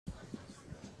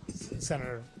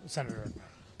Senator,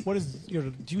 what is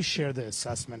do you share the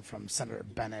assessment from Senator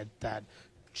Bennett that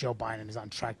Joe Biden is on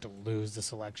track to lose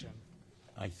this election?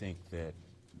 I think that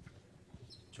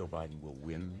Joe Biden will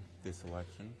win this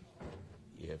election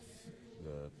if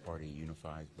the party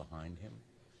unifies behind him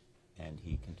and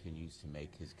he continues to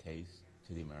make his case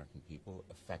to the American people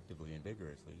effectively and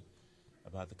vigorously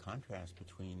about the contrast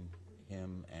between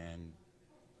him and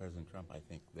President Trump. I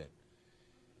think that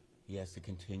he has to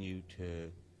continue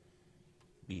to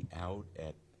be out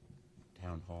at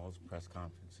town halls, press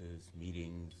conferences,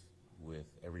 meetings with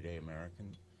everyday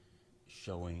Americans,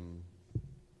 showing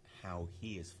how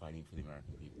he is fighting for the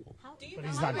American people. But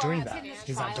he's not doing that.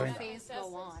 He's not doing that. Phase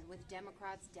go on with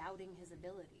Democrats doubting his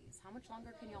abilities. How much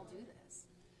longer can y'all do this?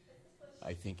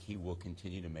 I think he will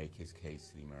continue to make his case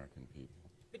to the American people.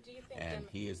 But do you think and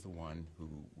he is the one who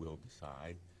will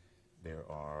decide. There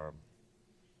are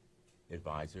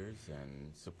advisors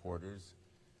and supporters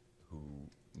who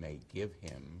may give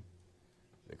him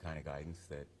the kind of guidance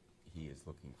that he is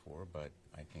looking for, but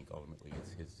I think ultimately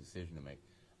it's his decision to make.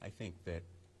 I think that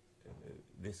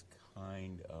this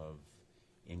kind of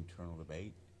internal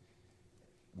debate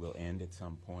will end at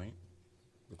some point.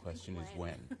 The question is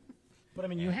when. But I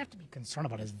mean, you have to be concerned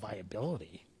about his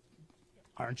viability,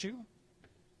 aren't you?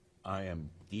 I am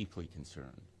deeply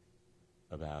concerned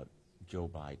about Joe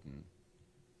Biden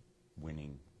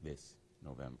winning this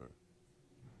November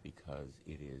because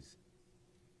it is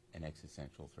an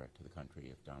existential threat to the country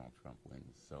if Donald Trump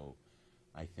wins. So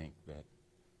I think that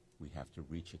we have to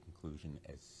reach a conclusion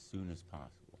as soon as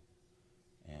possible.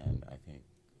 And I think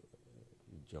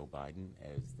Joe Biden,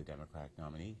 as the Democratic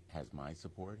nominee, has my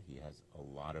support. He has a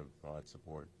lot of broad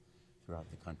support throughout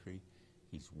the country.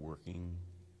 He's working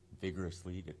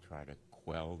vigorously to try to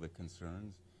quell the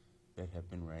concerns that have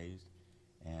been raised.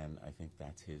 And I think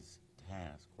that's his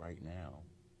task right now.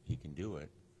 He can do it,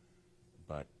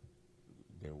 but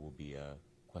there will be a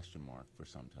question mark for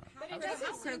some time. But it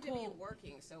doesn't seem to be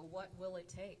working, so what will it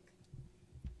take?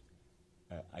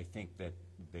 I think that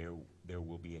there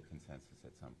will be a consensus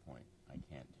at some point. I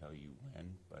can't tell you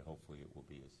when, but hopefully it will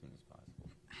be as soon as possible.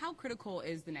 How critical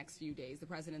is the next few days? The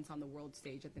president's on the world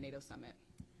stage at the NATO summit.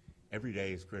 Every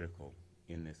day is critical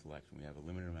in this election. We have a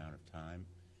limited amount of time,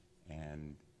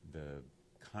 and the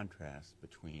contrast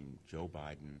between Joe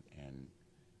Biden and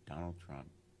Donald Trump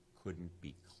couldn't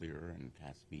be clearer, and it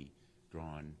has to be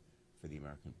drawn for the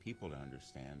American people to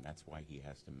understand. That's why he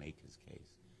has to make his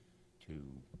case to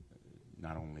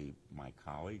not only my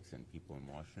colleagues and people in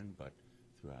Washington, but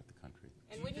throughout the country.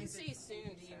 And when you say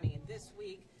soon, do you mean this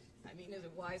week? I mean, is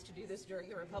it wise to do this during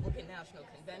the Republican National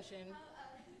Convention?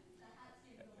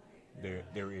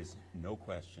 There is no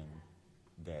question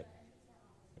that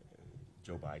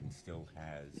Joe Biden still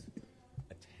has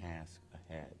a task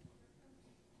ahead.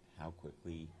 How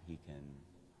quickly he can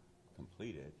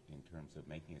complete it in terms of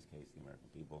making his case to the American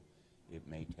people, it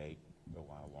may take a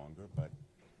while longer, but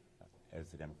as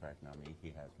the Democratic nominee, he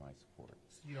has my support.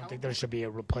 So you don't think there should be a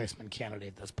replacement candidate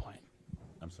at this point?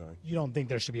 I'm sorry? You don't think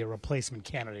there should be a replacement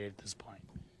candidate at this point?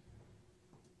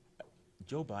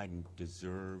 Joe Biden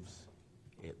deserves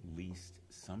at least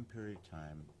some period of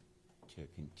time to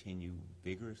continue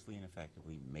vigorously and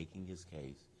effectively making his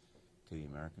case to the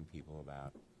American people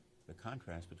about the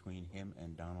contrast between him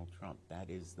and Donald Trump. That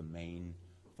is the main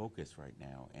focus right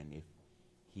now. And if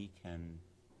he can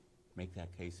make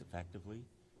that case effectively,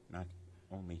 not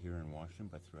only here in Washington,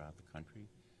 but throughout the country,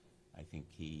 I think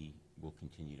he will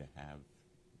continue to have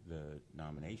the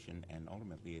nomination, and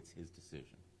ultimately it's his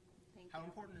decision. How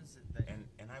important is it that...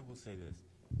 And I will say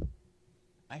this.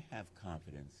 I have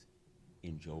confidence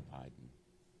in Joe Biden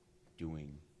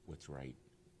doing what's right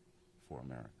for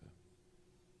America.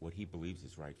 What he believes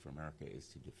is right for America is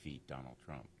to defeat Donald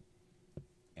Trump.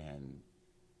 And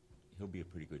he'll be a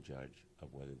pretty good judge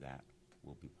of whether that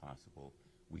will be possible.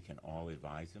 We can all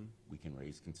advise him. We can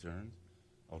raise concerns.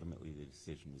 Ultimately, the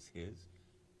decision is his.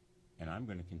 And I'm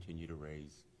going to continue to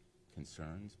raise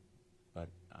concerns, but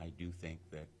I do think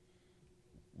that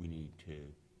we need to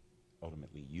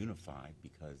ultimately unify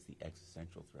because the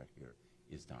existential threat here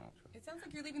is Donald Trump. It sounds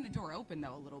like you're leaving the door open,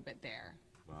 though, a little bit there.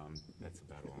 That's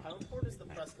about all. How important is the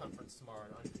press conference tomorrow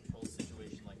in an uncontrolled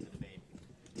situation like the debate?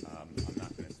 I'm